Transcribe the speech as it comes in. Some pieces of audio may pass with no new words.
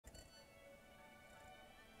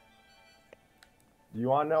You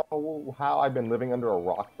want to know how I've been living under a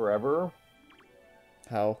rock forever?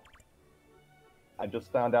 How? I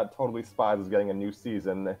just found out Totally Spies is getting a new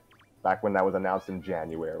season back when that was announced in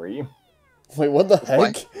January. Wait, what the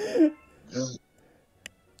What? heck?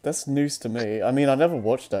 That's news to me. I mean, I never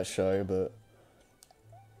watched that show, but...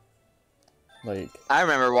 Like... I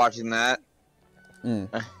remember watching that.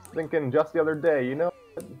 Mm. Thinking just the other day, the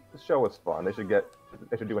show was fun. They should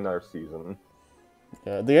do another season.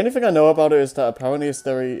 Yeah, the only thing I know about it is that apparently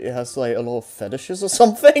it has like a lot of fetishes or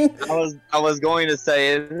something. I was going to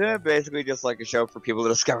say, isn't it basically just like a show for people to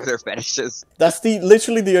discover their fetishes? That's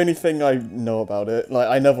literally the only thing I know about it. Like,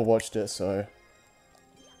 I never watched it, so...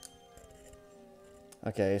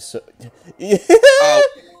 Okay, so... Oh,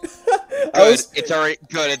 good. It's already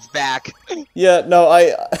good. It's back. Yeah, no,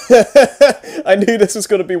 I knew this was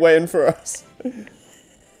gonna be waiting for us.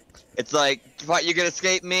 It's like, what? You gonna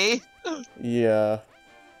escape me? Yeah.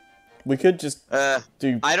 We could just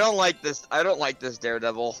do... I don't like this. I don't like this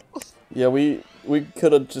Daredevil. Yeah, we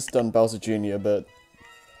could have just done Bowser Jr., but...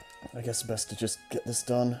 I guess best to just get this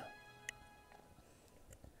done.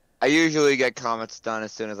 I usually get comments done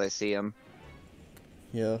as soon as I see them.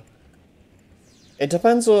 Yeah. It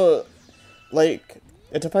depends on... Like,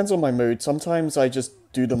 it depends on my mood. Sometimes I just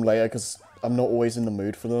do them later because I'm not always in the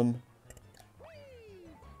mood for them.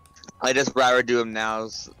 I just rather do them now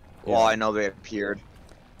while Yeah. I know they appeared.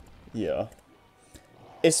 Yeah.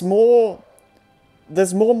 It's more...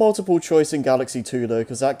 There's more multiple choice in Galaxy 2 though,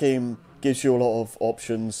 because that game gives you a lot of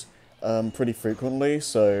options pretty frequently,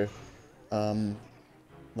 so...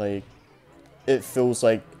 like... It feels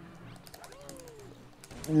like...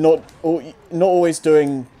 Not always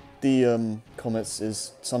doing the comments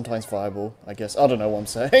is sometimes viable, I guess. I don't know what I'm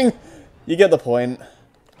saying. You get the point.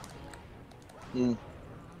 Mm.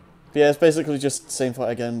 Yeah, it's basically just the same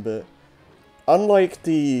fight again, but unlike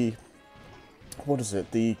the... What is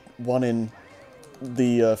it? The one in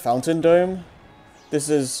the Fountain Dome, this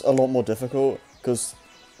is a lot more difficult, because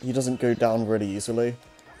he doesn't go down really easily.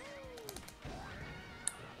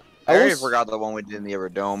 I already forgot the one we did in the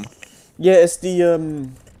Everdome. Yeah, it's the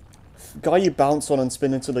guy you bounce on and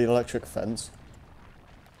spin into the electric fence.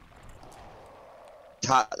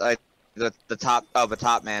 Top, like the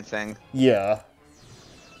top man thing. Yeah.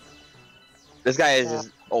 This guy is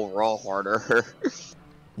just overall harder.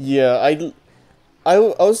 Yeah, I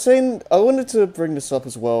was saying, I wanted to bring this up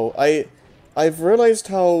as well. I've realized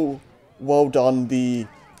how well done the...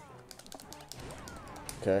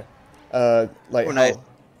 Okay. Like Oh, how... nice.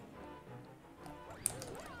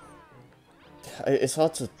 It's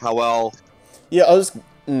hard to... How well? Yeah, I was...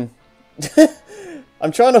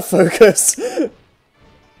 I'm trying to focus.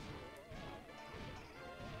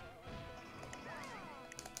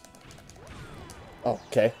 Oh,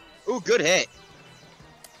 okay. Ooh, good hit.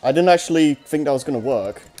 I didn't actually think that was gonna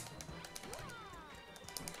work.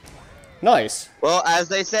 Nice. Well, as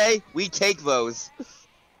they say, we take those.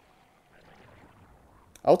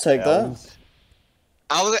 I'll take that.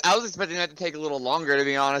 I was expecting that to take a little longer, to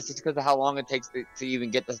be honest, just because of how long it takes to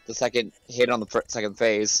even get the second hit on the second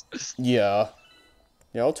phase. Yeah.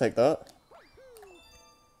 Yeah, I'll take that.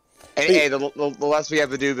 And hey, the less we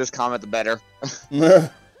have to do this comment, the better.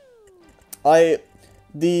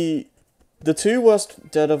 The two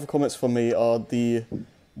worst Daredevil comics for me are the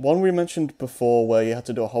one we mentioned before where you had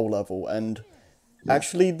to do a whole level, and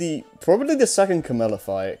actually probably the second Camilla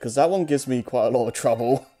fight, because that one gives me quite a lot of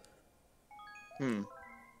trouble.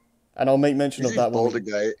 And I'll make mention of that one. Boulder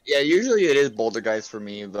Guy. Yeah, usually it is Boulder Guys for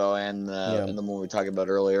me though, and the one we talked about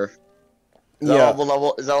earlier. Is that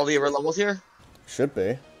all the other levels here? Should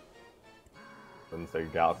be. Doesn't say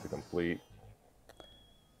Galaxy Complete.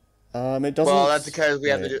 It doesn't... Well, that's because we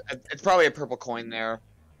have to do... It's probably a purple coin there.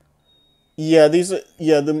 Yeah, these are...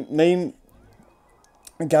 Yeah, the main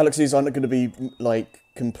galaxies aren't going to be, like,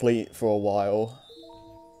 complete for a while.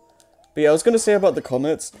 But yeah, I was going to say about the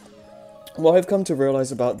comets, what I've come to realize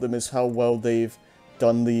about them is how well they've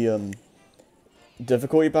done the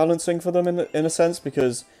difficulty balancing for them in a sense,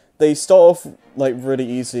 because they start off, like, really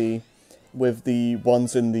easy with the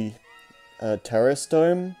ones in the terrace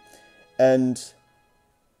dome, and...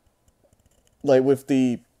 Like, with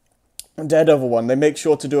the Daredevil one, they make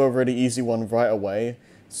sure to do a really easy one right away,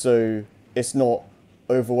 so it's not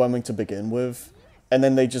overwhelming to begin with. And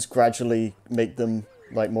then they just gradually make them,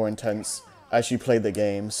 like, more intense as you play the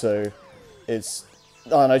game, so it's, I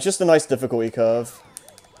don't know, just a nice difficulty curve.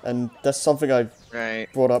 And that's something I've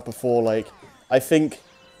brought up before, like, I think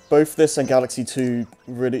both this and Galaxy 2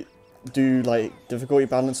 really do, like, difficulty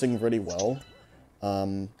balancing really well.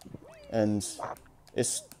 And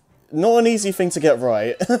it's not an easy thing to get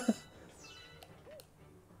right.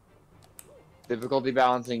 Difficulty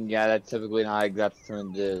balancing, yeah, that's typically not exactly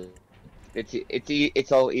something to.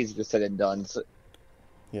 It's all easier said than done. So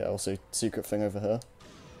Yeah, also secret thing over here.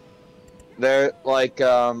 they're like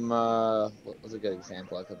what was a good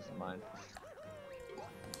example I comes to mind?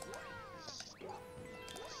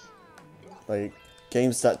 Like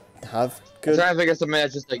games that have I'm good. trying to think of something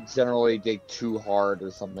that's just like generally like too hard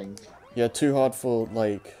or something. Yeah, too hard for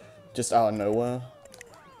like just out of nowhere.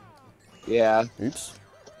 Yeah. Oops.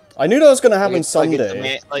 I knew that was gonna happen Like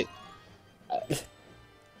someday.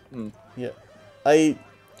 Yeah,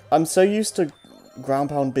 I'm so used to ground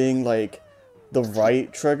pound being like the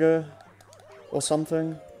right trigger or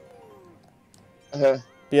something. But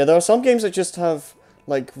yeah, there are some games that just have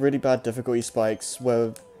like really bad difficulty spikes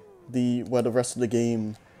where the rest of the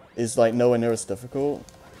game is like nowhere near as difficult.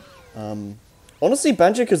 Honestly,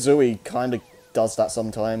 Banjo-Kazooie kind of does that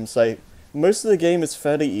sometimes. Like most of the game is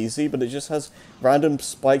fairly easy, but it just has random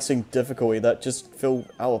spikes in difficulty that just feel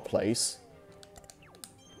out of place.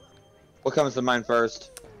 What comes to mind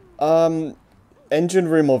first? Engine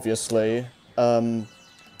room, obviously. Some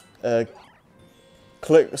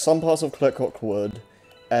parts of Click Clock Wood,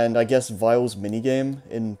 and I guess Vile's minigame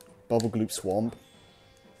in Bubble Gloop Swamp.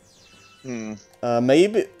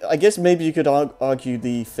 I guess maybe you could argue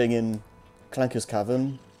the thing in Clanker's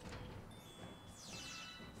Cavern.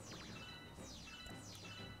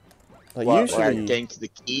 Like usually, getting to the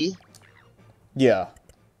key. Yeah.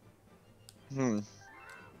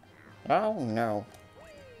 Oh no.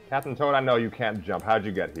 Captain Toad, I know you can't jump. How'd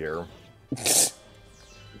you get here?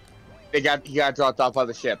 He got dropped off by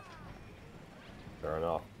the ship. Fair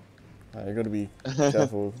enough. You gotta be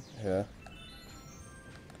careful here.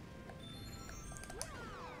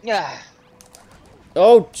 Yeah.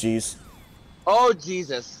 Oh jeez. Oh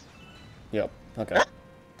Jesus. Yep. Okay.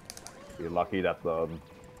 Be lucky that the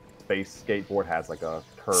space skateboard has like a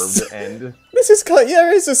curved end. This is kind.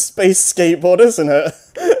 Yeah, it's a space skateboard, isn't it?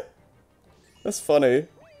 That's funny.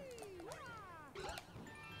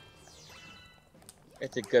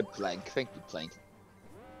 It's a good plank. Thank you, plank.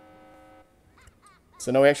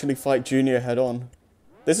 So now we actually fight Junior head on.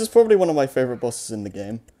 This is probably one of my favorite bosses in the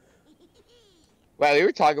game. Well, we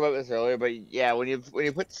were talking about this earlier, but yeah, when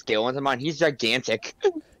you put scale into mine, he's gigantic.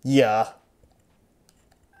 Yeah.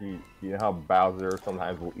 You know how Bowser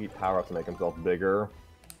sometimes will eat power-ups to make himself bigger?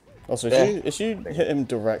 Also, if you hit him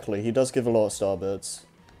directly, he does give a lot of star bits.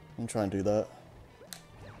 I'm trying to do that.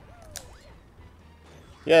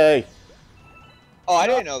 Yay! Oh, I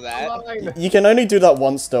didn't know that. You can only do that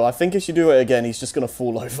once, though. I think if you do it again, he's just gonna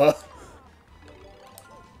fall over.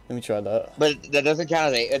 Let me try that. But that doesn't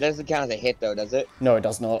count as a hit, though, does it? No, it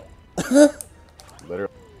does not.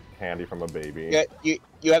 Literally candy from a baby. Yeah,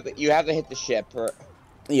 you have to hit the ship. Or...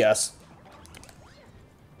 Yes.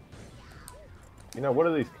 You know, what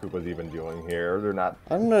are these Koopas even doing here? They're not...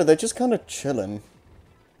 I don't know, they're just kind of chilling.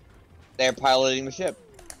 They're piloting the ship.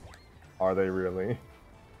 Are they really?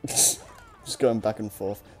 Just going back and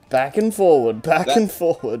forth. Back and forward, back and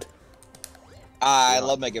forward. I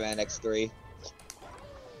love Mega Man X3.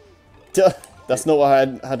 That's not what I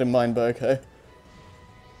had in mind, but okay. I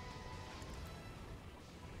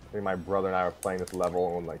think my brother and I were playing this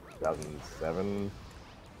level in like 2007,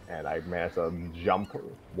 and I managed to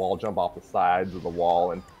wall jump off the sides of the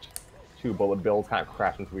wall, and two bullet bills kind of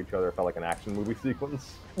crashed into each other. It felt like an action movie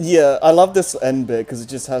sequence. Yeah, I love this end bit because it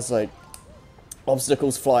just has like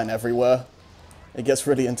obstacles flying everywhere. It gets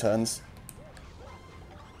really intense.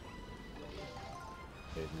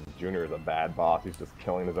 Junior is a bad boss. He's just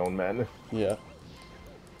killing his own men. Yeah.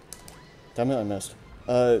 Damn it, I missed.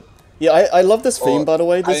 Yeah, I love this theme, by the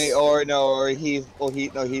way. This... he's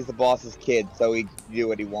the boss's kid, so he can do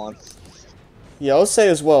what he wants. Yeah, I'll say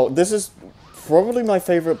as well, this is probably my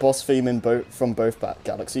favorite boss theme in from both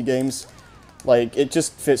Galaxy games. Like, it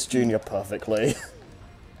just fits Junior perfectly.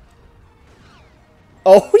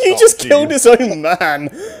 Oh, he just killed his own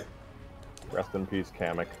man! Rest in peace,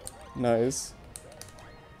 Kamek. Nice.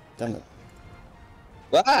 Damn it.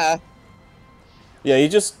 Ah! Yeah, he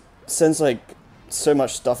just sends, like, so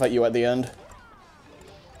much stuff at you at the end.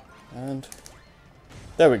 And...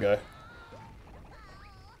 there we go.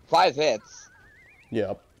 5 hits.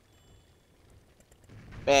 Yeah.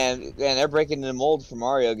 Man, they're breaking the mold for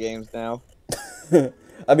Mario games now.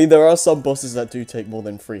 I mean, there are some bosses that do take more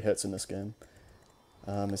than 3 hits in this game.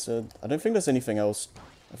 I don't think there's anything else.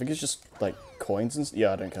 I think it's just, like, coins and...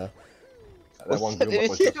 yeah, I don't care. That one Goomba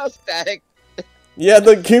was just... static. Yeah,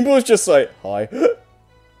 the Goomba was just like, hi. That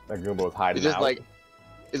Goomba was hiding out.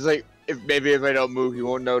 It's like, if I don't move, he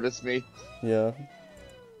won't notice me. Yeah.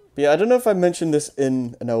 But yeah, I don't know if I mentioned this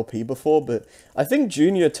in an LP before, but I think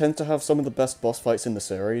Junior tend to have some of the best boss fights in the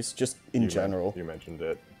series, just in general. You mentioned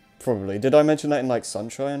it. Probably. Did I mention that in, like,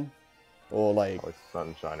 Sunshine? Or, like... Probably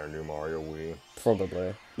Sunshine or New Mario Wii.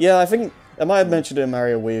 Probably. Yeah, I think I might have mentioned it in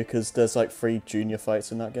Mario Wii, because there's, like, 3 Junior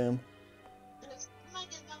fights in that game.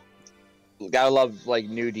 Gotta love, like,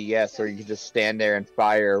 new DS, where you can just stand there and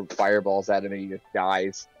fire fireballs at him and he just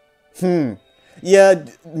dies. Yeah,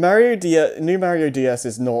 New Mario DS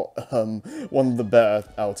is not, one of the better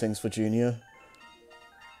outings for Junior.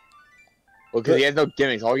 Well, because he has no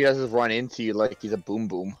gimmicks. All he does is run into you like he's a boom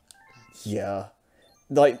boom. Yeah.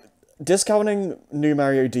 Like, discounting New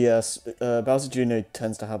Mario DS, Bowser Jr.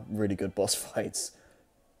 tends to have really good boss fights.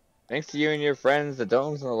 Thanks to you and your friends, the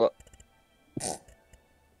domes and the...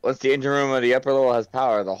 Once the engine room of the upper level has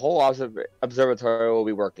power, the whole observatory will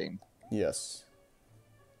be working. Yes.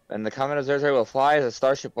 And the common observatory will fly as a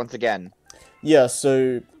starship once again. Yeah,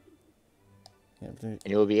 so... And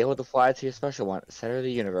you will be able to fly to your special one, center of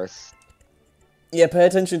the universe. Yeah, pay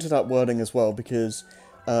attention to that wording as well, because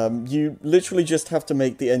you literally just have to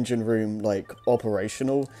make the engine room, like,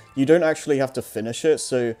 operational. You don't actually have to finish it,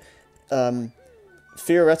 so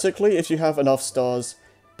theoretically, if you have enough stars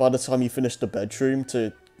by the time you finish the bedroom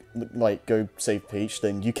to, like, go save Peach,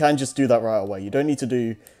 then you can just do that right away. You don't need to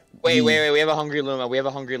do... Wait, we have a hungry Luma. We have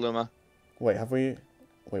a hungry Luma. Wait, have we...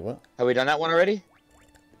 Wait, what? Have we done that one already?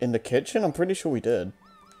 In the kitchen? I'm pretty sure we did.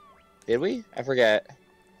 Did we? I forget.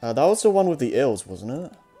 That was the one with the eels, wasn't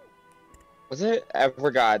it? Was it? I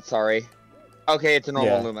forgot, sorry. Okay, it's a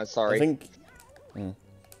normal Luma, sorry. I think...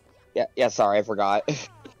 Yeah, sorry, I forgot.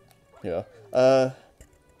 Yeah. But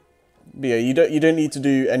yeah, you don't need to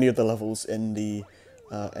do any of the levels in the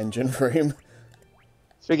engine room.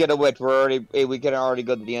 Speaking of which, we can already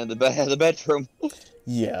go to the end of the bedroom.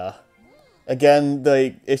 Yeah. Again,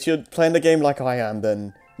 if you're playing the game like I am,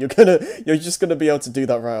 then you're just gonna be able to do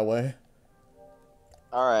that right away.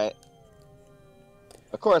 Alright.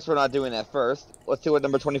 Of course, we're not doing that first. Let's see what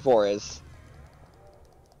number 24 is.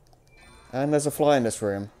 And there's a fly in this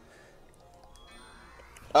room.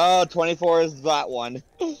 Oh, 24 is that one.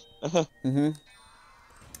 The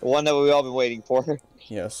one that we've all been waiting for.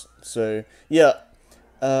 Yes. So, yeah.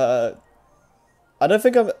 I don't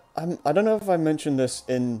think I don't know if I mentioned this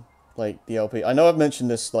in, like, the LP. I know I've mentioned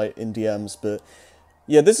this, like, in DMs, but...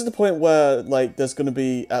 Yeah, this is the point where, like, there's going to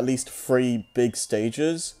be at least 3 big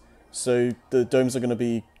stages. So, the domes are going to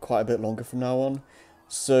be quite a bit longer from now on.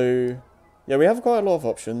 So, yeah, we have quite a lot of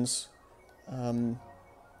options. Well,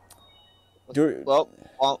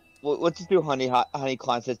 let's just do Honey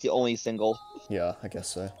Climb, since it's the only single. Yeah, I guess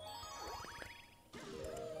so.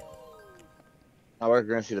 Now we're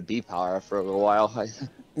going to see the B power for a little while.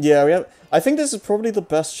 Yeah, we have... I think this is probably the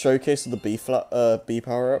best showcase of the B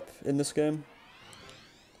power-up in this game.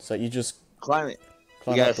 So you just... Climb it.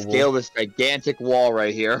 Climb you up gotta the scale wall. this gigantic wall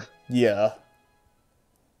right here. Yeah.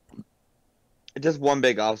 It's just one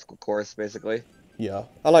big obstacle course, basically. Yeah.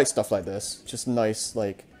 I like stuff like this. Just nice,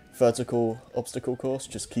 like, vertical obstacle course.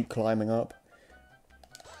 Just keep climbing up.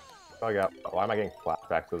 Oh yeah, why am I getting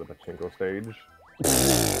flashbacks to the pachinko stage?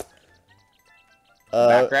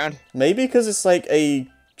 Background? Maybe because it's like a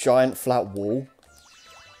giant flat wall.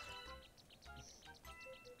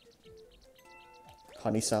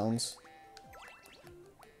 Honey sounds.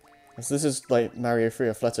 This is like Mario 3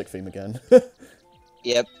 Athletic theme again.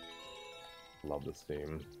 Yep. Love this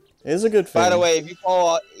theme. It is a good theme. By the way, if you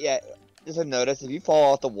fall out, yeah, just a notice, if you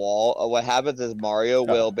fall off the wall, what happens is Mario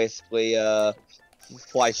will basically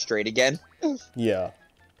fly straight again. Yeah.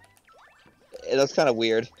 It looks kind of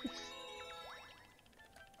weird.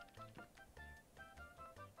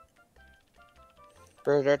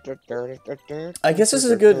 I guess this is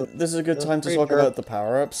a good time to talk about the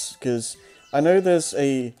power-ups, because I know there's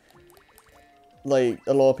a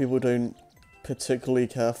lot of people don't particularly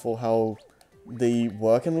care for how they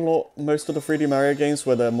work in most of the 3D Mario games,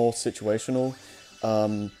 where they're more situational.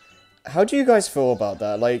 How do you guys feel about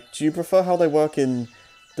that? Like, do you prefer how they work in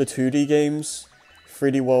the 2D games,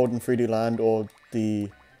 3D World and 3D Land, or the,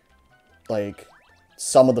 like,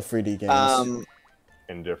 some of the 3D games?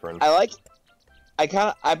 Indifferent.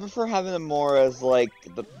 I prefer having them more as, like,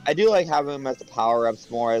 I do like having them as the power-ups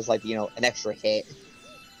more as, like, you know, an extra hit.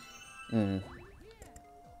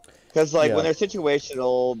 Because, like, when they're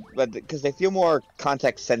situational, because they feel more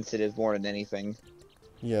context-sensitive more than anything.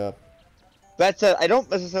 Yeah. That said, I don't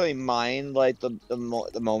necessarily mind, like, the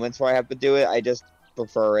moments where I have to do it. I just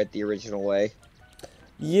prefer it the original way.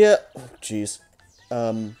 Yeah. Oh, jeez.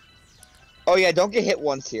 Oh, yeah, don't get hit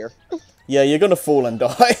once here. Yeah, you're gonna fall and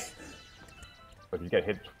die. But if you get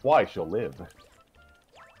hit twice, you'll live.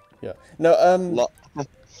 Yeah. No,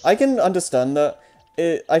 I can understand that.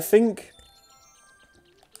 I think...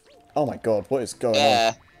 Oh my god, what is going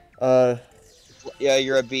Yeah. on? Yeah,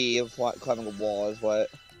 you're a bee climbing a wall is what.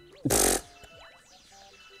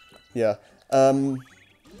 Yeah. No,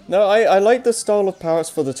 I like the style of power-ups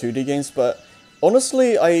for the 2D games, but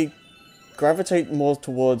honestly, I gravitate more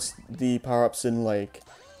towards the power-ups in, like,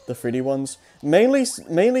 the 3D ones.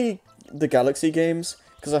 Mainly the Galaxy games,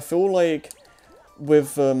 because I feel like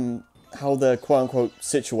with how they're quote-unquote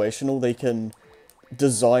situational, they can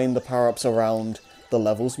design the power-ups around the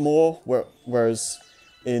levels more, whereas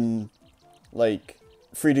in, like,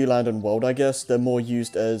 3D Land and World, I guess, they're more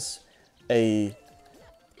used as a...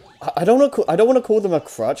 I don't want to call them a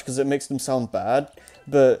crutch, because it makes them sound bad,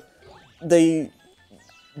 but their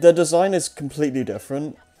design is completely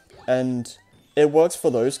different, and it works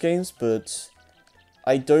for those games, but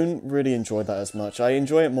I don't really enjoy that as much. I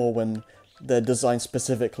enjoy it more when they're designed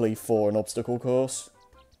specifically for an obstacle course.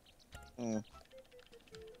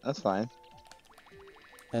 That's fine.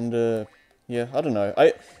 And, yeah, I don't know.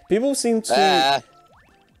 People seem to...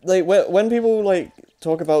 Like, when people, like,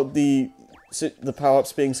 talk about the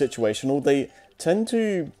power-ups being situational, they tend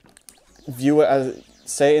to view it as,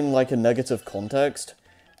 say, in, like, a negative context.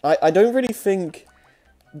 I don't really think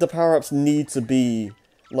the power-ups need to be,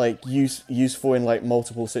 like, useful in, like,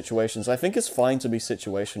 multiple situations. I think it's fine to be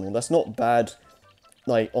situational. That's not bad,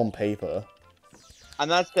 like, on paper. I'm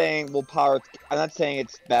not saying I'm not saying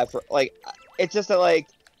it's bad for like. It's just that like,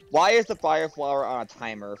 why is the fire flower on a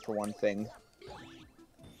timer for one thing?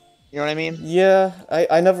 You know what I mean? Yeah,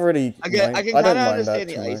 I never really. I can I kind don't of mind understand that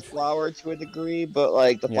the too ice much. flower to a degree, but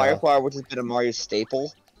like the fire Yeah. flower, which has been a Mario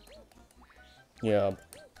staple, Yeah.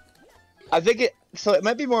 I think it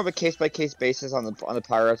might be more of a case by case basis on the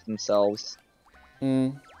power-ups themselves.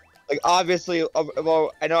 Like obviously,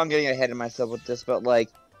 well, I know I'm getting ahead of myself with this, but like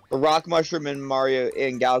the rock mushroom in Mario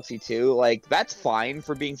in Galaxy 2, like that's fine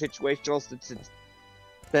for being situational since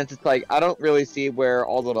it's like I don't really see where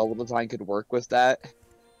all the level design could work with that.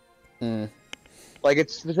 Like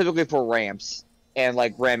it's specifically for ramps and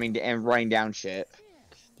like ramming and running down shit.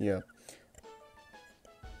 Yeah.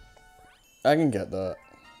 I can get that.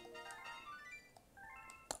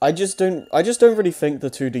 I just don't really think the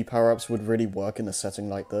 2D power-ups would really work in a setting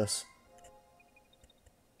like this.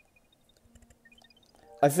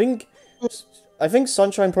 I think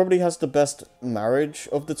Sunshine probably has the best marriage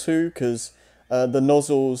of the two, because the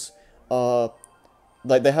nozzles are,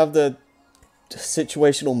 like, they have the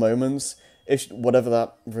situational moments, whatever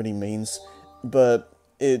that really means, but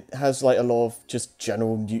it has, like, a lot of just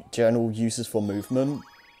general uses for movement.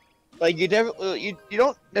 Like you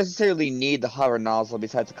don't necessarily need the hover nozzle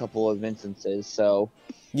besides a couple of instances, so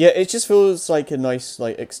Yeah, it just feels like a nice,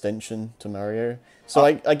 like, extension to Mario. So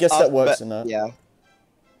I guess that works in that. Yeah.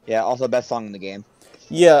 Yeah, also best song in the game.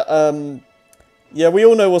 Yeah, yeah, we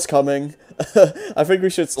all know what's coming. I think we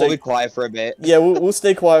should stay... We'll be quiet for a bit. Yeah, we'll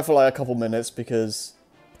stay quiet for, like, a couple minutes, because...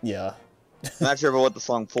 Yeah. I'm not sure if we'll let the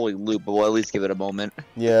song fully loop, but we'll at least give it a moment.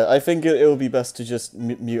 Yeah, I think it'll be best to just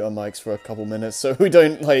mute our mics for a couple minutes, so we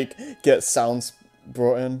don't, like, get sounds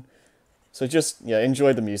brought in. So just, yeah,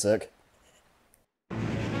 enjoy the music.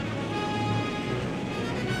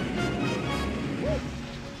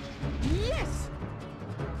 Yes!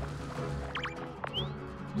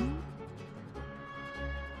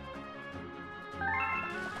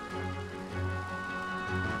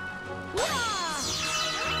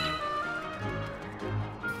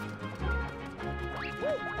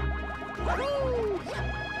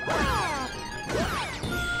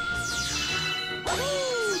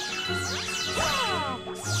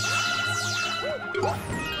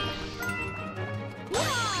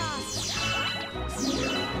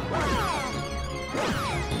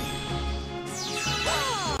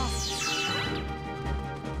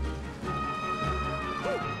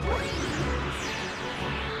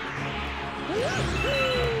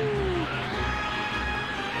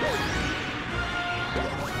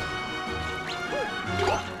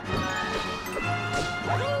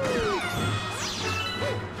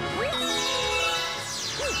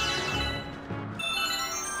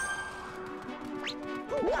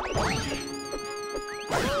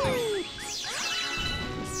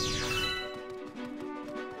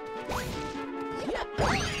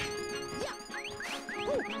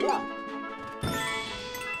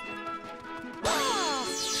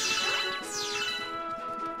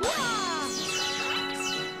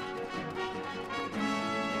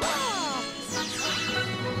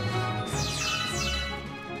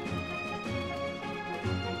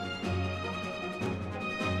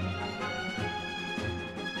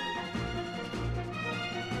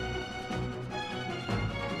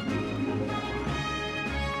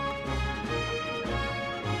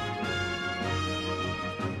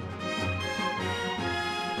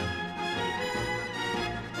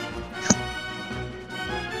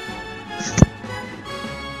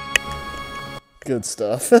 Good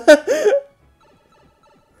stuff.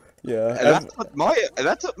 Yeah. And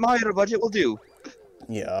that's what Mario budget will do.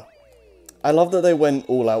 Yeah. I love that they went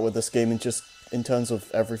all out with this game and just in terms of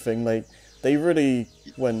everything. Like, they really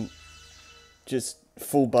went just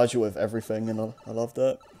full budget with everything, and I love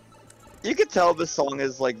that. You can tell this song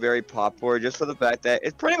is like very popular just for the fact that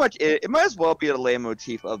it's pretty much it might as well be a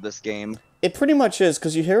leitmotif of this game. It pretty much is,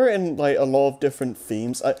 because you hear it in like a lot of different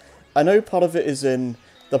themes. I know part of it is in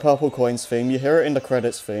the Purple Coins theme, you hear it in the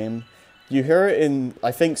credits theme, you hear it in,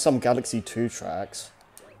 I think, some Galaxy 2 tracks.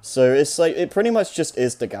 So it's like, it pretty much just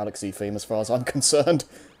is the Galaxy theme as far as I'm concerned.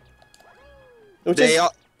 Yeah.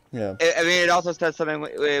 I mean, it also says something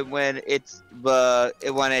when it's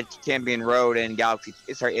Champion Road in Galaxy.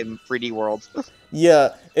 Sorry, in 3D World.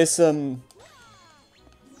 Yeah, it's Oh,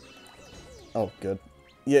 good.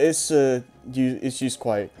 Yeah, it's used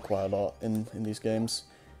quite a lot in these games.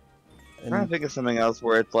 I'm trying to think of something else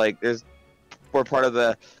where it's like we're part of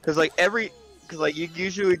the because like you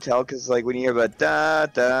usually tell because like when you hear about da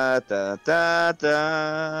da da da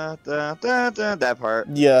da da da da that part.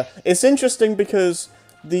 Yeah, it's interesting because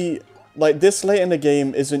this late in the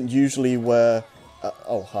game isn't usually where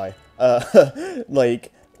oh hi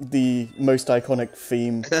like the most iconic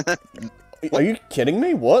theme. Are you kidding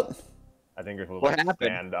me? What? I think it's a What happened?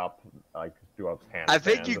 stand up, like do a handstand. I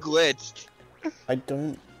think you glitched. I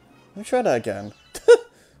don't. Let me try that again.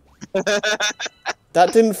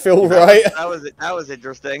 That didn't feel right. That was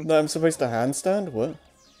interesting. No, I'm supposed to handstand? What?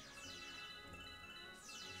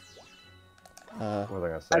 What was I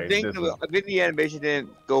gonna say? I think the animation didn't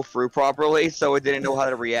go through properly, so it didn't know how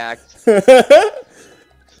to react.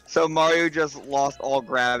 So Mario just lost all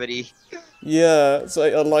gravity. Yeah, it's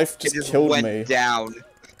like a life It just killed went me. down.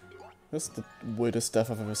 That's the weirdest death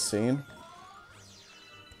I've ever seen.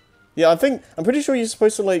 Yeah, I'm pretty sure you're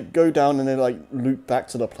supposed to like go down and then like loop back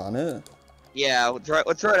to the planet. Yeah,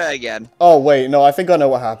 let's try that again. Oh wait, no, I think I know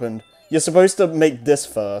what happened. You're supposed to make this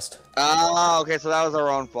first. Oh, okay, so that was our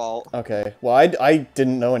own fault. Okay, well I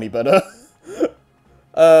didn't know any better.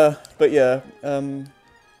 But yeah,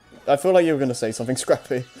 I feel like you were gonna say something,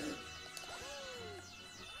 Scrappy.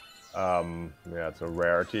 Yeah, it's a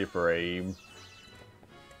rarity for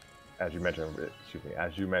as you mentioned,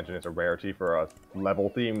 it's a rarity for a level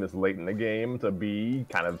theme this late in the game to be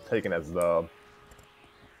kind of taken as the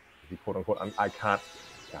quote-unquote iconic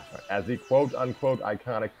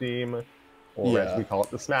theme, or as we call it,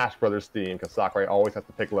 the Smash Brothers theme, because Sakurai always has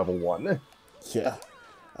to pick level 1. Yeah.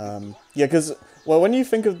 Yeah, because, well, when you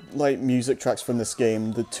think of, like, music tracks from this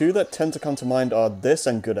game, the two that tend to come to mind are this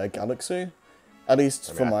and Good Air Galaxy. At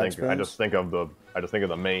least from my experience. I just think of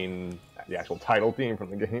the main, the actual title theme from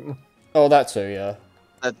the game. Oh, that too, yeah.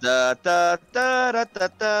 That.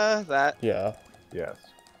 Yeah. Yes.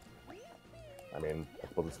 I mean, I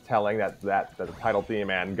suppose it's telling that the title theme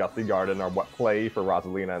and Gusty Garden are what play for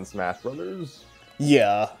Rosalina and Smash Brothers.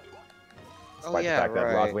 Yeah. Despite the fact that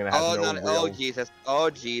Rosalina has Oh, Jesus. Oh,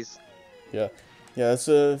 jeez. Yeah. Yeah, it's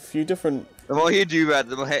a few different... The more you do that,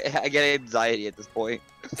 the more I get anxiety at this point.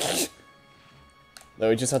 No,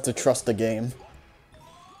 we just have to trust the game.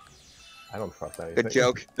 I don't trust anything. Good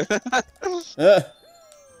joke.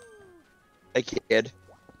 I kid.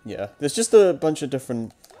 Yeah, there's just a bunch of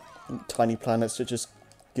different tiny planets to just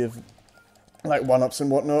give, like, one-ups and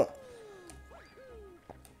whatnot.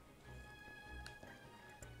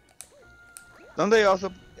 Don't they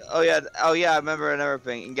also... Oh yeah, I remember another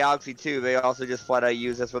thing. In Galaxy 2, they also just flat out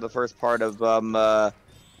use this for the first part of the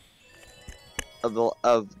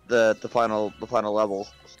final level.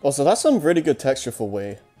 Also, that's some really good texture for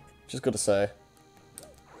Wii. Just gotta say.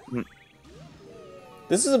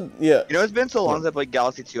 This is yeah. You know, it's been so long since I played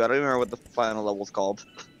Galaxy 2. I don't even remember what the final level's called.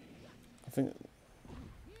 I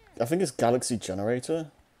think it's Galaxy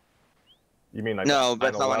Generator. You mean like no,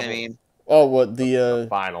 that's not what I mean. Oh, what the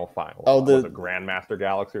final? Oh, the Grandmaster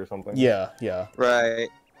Galaxy or something. Yeah, yeah. Right.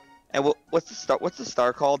 And what's the star? What's the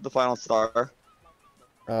star called? The final star.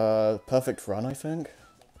 Perfect Run, I think.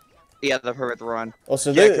 Yeah, the Perfect Run.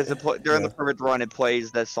 Also, yeah, because during the Perfect Run, it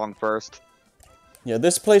plays that song first. Yeah,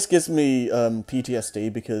 this place gives me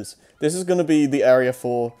PTSD because this is going to be the area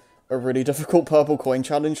for a really difficult purple coin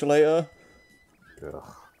challenge later.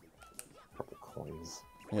 Ugh. Purple coins.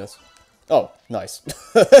 Yes. Oh, nice.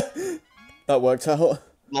 That worked out.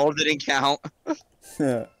 Lol didn't count.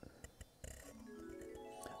 Yeah.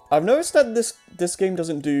 I've noticed that this game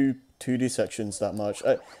doesn't do 2D sections that much.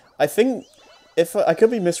 I think if I could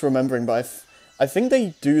be misremembering, but I think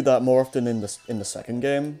they do that more often in the second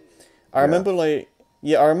game. I remember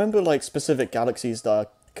like specific galaxies that are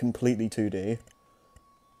completely 2D.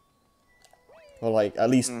 Or like at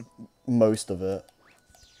least most of it.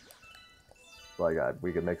 like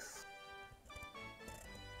we could make.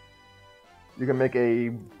 You can make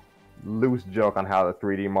a loose joke on how the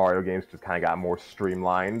 3D Mario games just kind of got more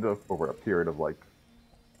streamlined over a period of like,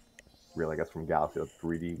 really, I guess from Galaxy to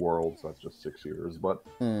 3D World, so that's just 6 years. But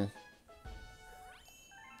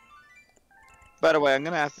by the way, I'm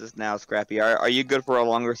gonna ask this now, Scrappy. Are you good for a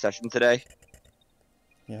longer session today?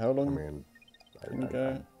 Yeah, how long? I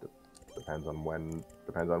mean, depends on when.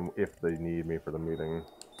 Depends on if they need me for the meeting.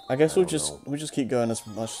 I guess we'll just keep going as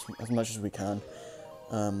much as we can.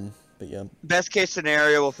 But yeah. Best case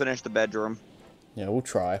scenario, we'll finish the bedroom. Yeah, we'll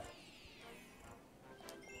try.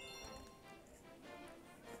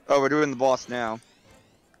 Oh, we're doing the boss now.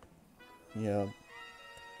 Yeah.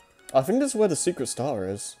 I think this is where the secret star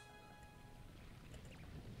is.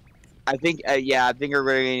 I think, yeah, I think we're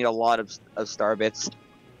going to need a lot of star bits.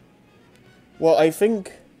 Well, I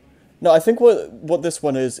think... No, I think what this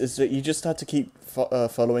one is that you just had to keep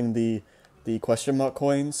following the question mark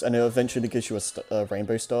coins, and it eventually gives you a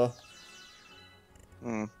rainbow star.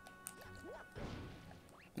 Hmm.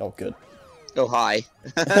 Oh, good. Oh, hi.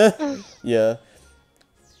 Yeah.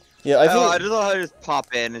 Yeah, I think... Oh, I just know how to just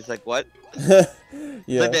pop in. It's like, what?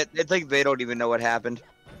 Yeah. It's like they don't even know what happened.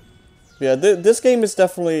 Yeah, this game is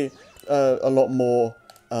definitely a lot more,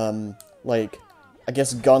 like, I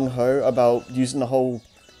guess gung-ho about using the whole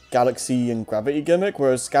Galaxy and Gravity gimmick,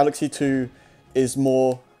 whereas Galaxy 2 is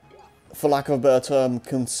more, for lack of a better term,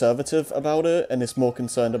 conservative about it, and it's more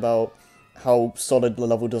concerned about how solid the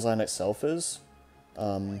level design itself is.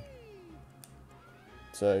 So,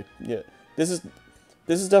 yeah, this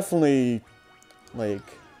is definitely,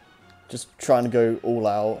 like, just trying to go all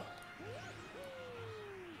out.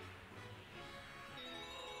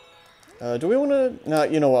 Do we want to... No,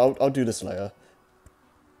 you know what, I'll do this later.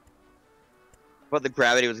 But the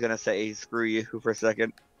gravity was going to say, screw you for a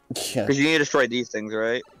second. Yeah. Because you need to destroy these things,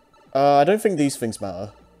 right? I don't think these things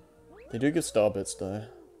matter. They do give star bits, though.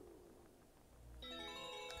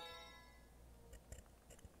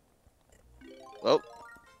 Oh.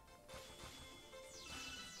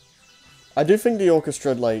 I do think the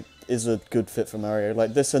orchestra, like, is a good fit for Mario.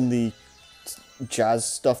 Like, this and the jazz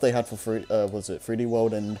stuff they had for 3D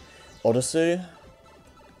World and Odyssey.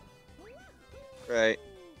 Right.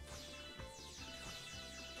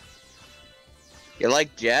 You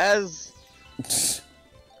like jazz?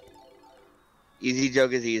 Easy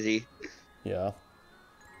joke is easy. Yeah.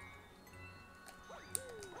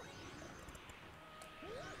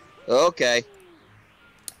 Okay.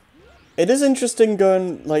 It is interesting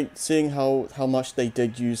going, like, seeing how much they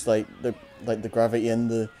did use, like the gravity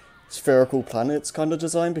and the spherical planets kind of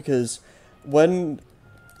design, because when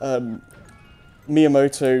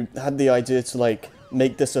Miyamoto had the idea to, like,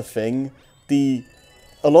 make this a thing,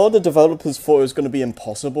 a lot of the developers thought it was going to be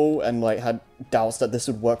impossible and, like, had doubts that this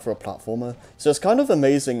would work for a platformer. So it's kind of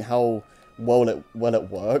amazing how well it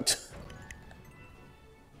worked.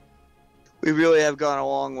 We really have gone a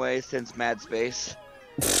long way since Mad Space.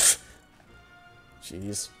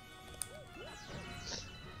 Jeez.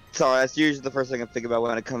 Sorry, that's usually the first thing I think about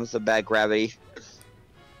when it comes to bad gravity.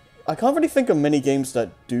 I can't really think of many games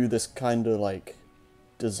that do this kind of, like,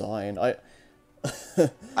 design.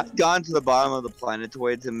 I've gone to the bottom of the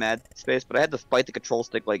planetoids in Mad Space, but I had to fight the control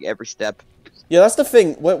stick, like, every step. Yeah, that's the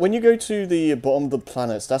thing. When you go to the bottom of the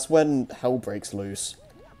planets, that's when hell breaks loose.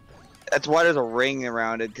 That's why there's a ring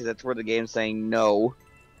around it, because that's where the game's saying no.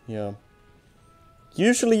 Yeah.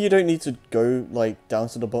 Usually you don't need to go, like, down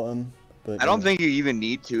to the bottom. But I don't think you even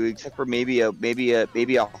need to, except for maybe a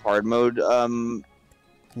hard mode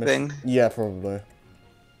thing. Yeah, probably.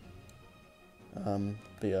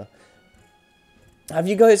 But yeah. Have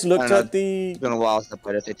you guys looked at the... It's been a while since I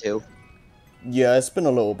played SA2. Yeah, it's been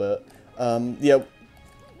a little bit. Yeah.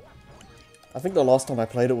 I think the last time I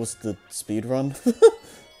played it was the speedrun.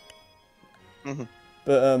 Mm-hmm.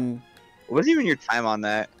 But, what was even your time on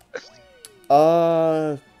that?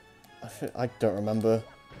 I don't remember.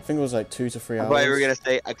 I think it was like 2 to 3 hours. I thought you were gonna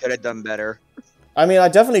say I could have done better. I mean, I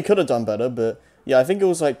definitely could have done better, but yeah, I think it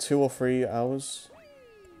was like 2 or 3 hours.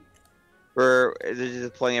 Or is it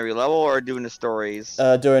just playing every level or doing the stories?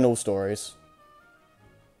 Doing all stories.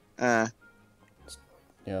 Uh.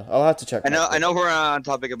 Yeah, I'll have to check. I know we're on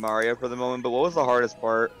topic of Mario for the moment, but what was the hardest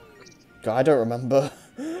part? God, I don't remember.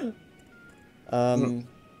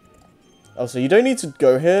 Oh, so you don't need to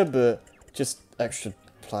go here, but just extra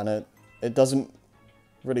planet. It doesn't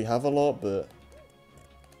really have a lot, but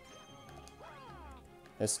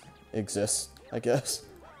it exists, I guess.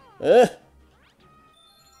 Yeah.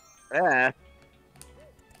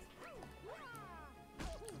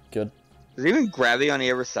 Good. Is there even gravity on the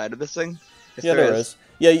other side of this thing? Yeah, there is.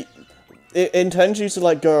 Yeah, it intends you to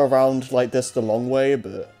like go around like this the long way,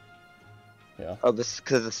 but yeah. Oh, this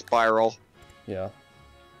because of spiral. Yeah.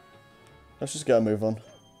 Let's just get a move on.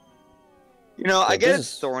 You know, I Wait, get this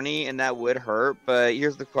it's is- thorny and that would hurt, but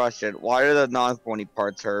here's the question: why do the non-thorny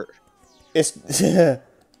parts hurt? It's What's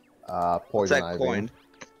Poison that ivy. coin?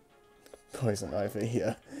 poison ivy.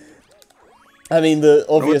 Yeah. I mean the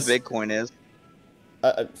I know what obvious. the big coin is.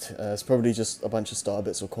 It's probably just a bunch of star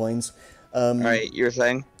bits or coins. Alright, you were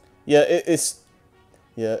saying? Yeah, it's.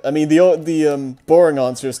 Yeah, I mean the boring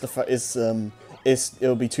answer is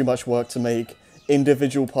it'll be too much work to make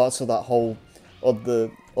individual parts of that whole the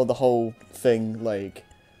whole thing like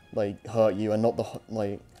hurt you and not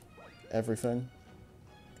like everything.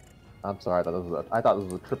 I'm sorry, I thought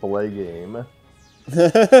this was a AAA game.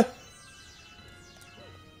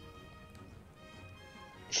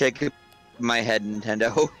 Shake my head,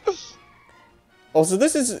 Nintendo. Also,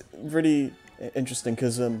 this is really interesting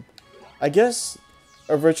because I guess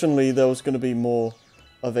originally there was going to be more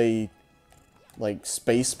of a like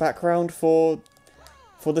space background for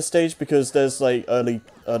the stage because there's like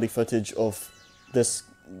early footage of this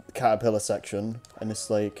caterpillar section and it's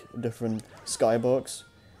like a different skybox.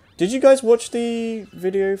 Did you guys watch the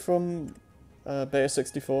video from Beta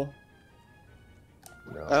 64?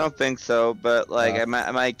 No. I don't think so, but like I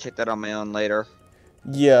might check that on my own later.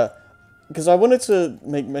 Yeah, because I wanted to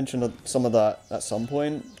make mention of some of that at some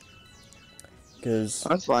point. Because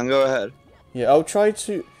That's fine. Go ahead. yeah, I'll try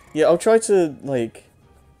to like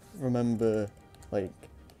remember like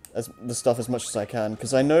the stuff as much as I can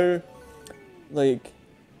because I know like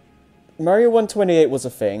Mario 128 was a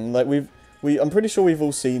thing. Like I'm pretty sure we've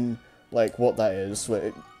all seen like what that is.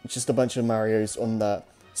 Where it's just a bunch of Marios on that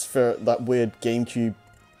sphere, that weird GameCube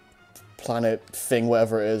planet thing,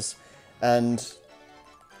 whatever it is, and.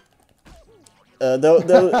 Yeah,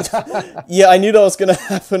 I knew that was gonna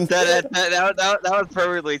happen. That was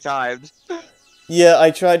perfectly timed. Yeah, I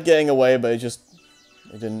tried getting away, but it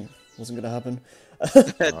wasn't gonna happen.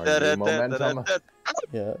 Momentum.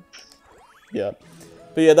 Yeah. Yeah.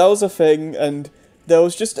 But yeah, that was a thing, and there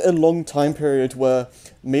was just a long time period where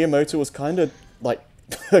Miyamoto was kind of, like,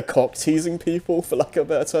 cock-teasing people, for lack of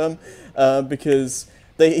a better term, because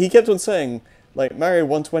he kept on saying, like, Mario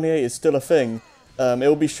 128 is still a thing. It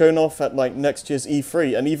will be shown off at, like, next year's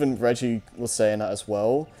E3, and even Reggie was saying that as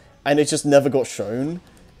well, and it just never got shown,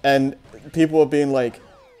 and people were being like,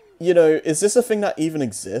 you know, is this a thing that even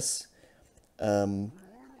exists? And,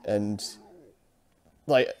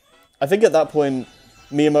 like, I think at that point,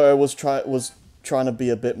 Miyamoto was trying to be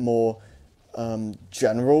a bit more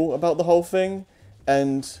general about the whole thing,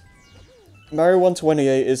 and Mario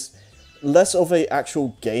 128 is less of a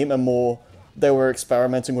actual game and more they were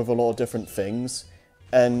experimenting with a lot of different things.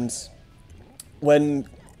 And when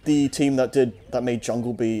the team that made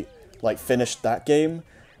Jungle Beat like finished that game,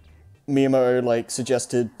 Miyamoto like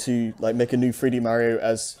suggested to like make a new 3D Mario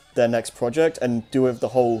as their next project and do with the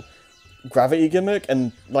whole gravity gimmick.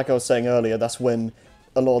 And like I was saying earlier, that's when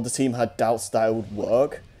a lot of the team had doubts that it would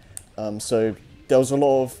work. So there was a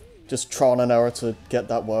lot of just trial and error to get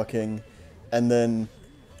that working, and then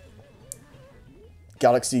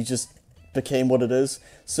Galaxy just became what it is.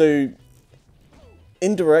 So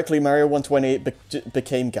indirectly, Mario 128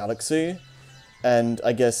 became Galaxy, and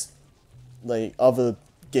I guess like other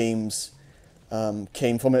games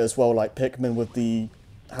came from it as well, like Pikmin with the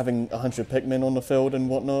having 100 Pikmin on the field and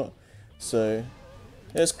whatnot. So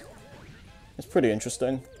it's pretty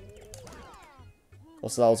interesting.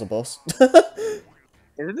 Also, that was a boss.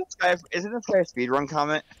 Isn't this guy a speedrun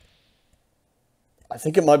comment? I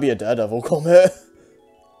think it might be a Daredevil comment.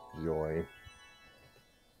 Joy.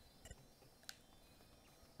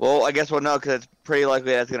 Well, I guess we'll know because it's pretty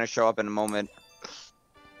likely that's gonna show up in a moment.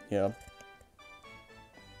 Yeah.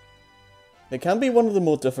 It can be one of the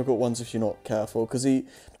more difficult ones if you're not careful, because he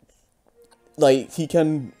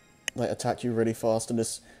can like attack you really fast, and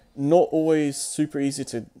it's not always super easy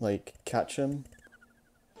to like catch him.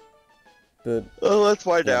 But Oh, let's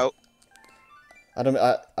find Yeah.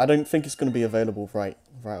 out. I don't think it's going to be available right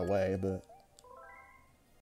away, but